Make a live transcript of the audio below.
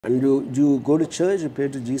And do you go to church, you pray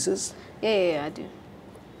to Jesus? Yeah, I do.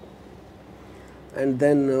 And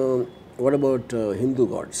then what about Hindu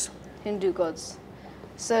gods? Hindu gods.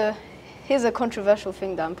 So here's a controversial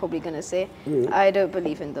thing that I'm probably going to say. I don't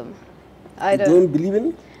believe in them. You don't believe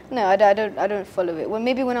in? No, I don't follow it. Well,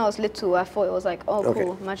 maybe when I was little, I thought it was like, oh,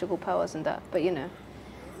 cool, magical powers and that. But, you know,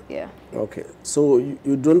 yeah. Okay. So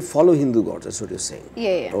you don't follow Hindu gods, that's what you're saying?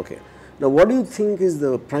 Yeah. Okay. Now, what do you think is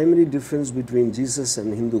the primary difference between Jesus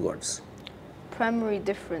and Hindu gods? Primary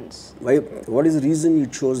difference? What is the reason you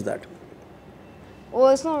chose that? Well,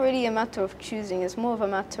 it's not really a matter of choosing. It's more of a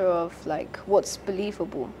matter of, like, what's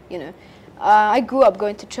believable, you know. I grew up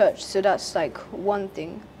going to church, so that's, like, one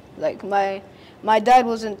thing. Like, my dad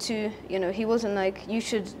wasn't too, you know, he wasn't like, you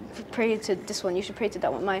should pray to this one, you should pray to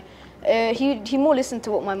that one. He more listened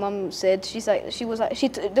to what my mum said.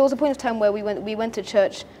 There was a point of time where we went to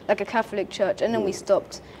church, like a Catholic church, and then we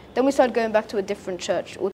stopped. Then we started going back to a different church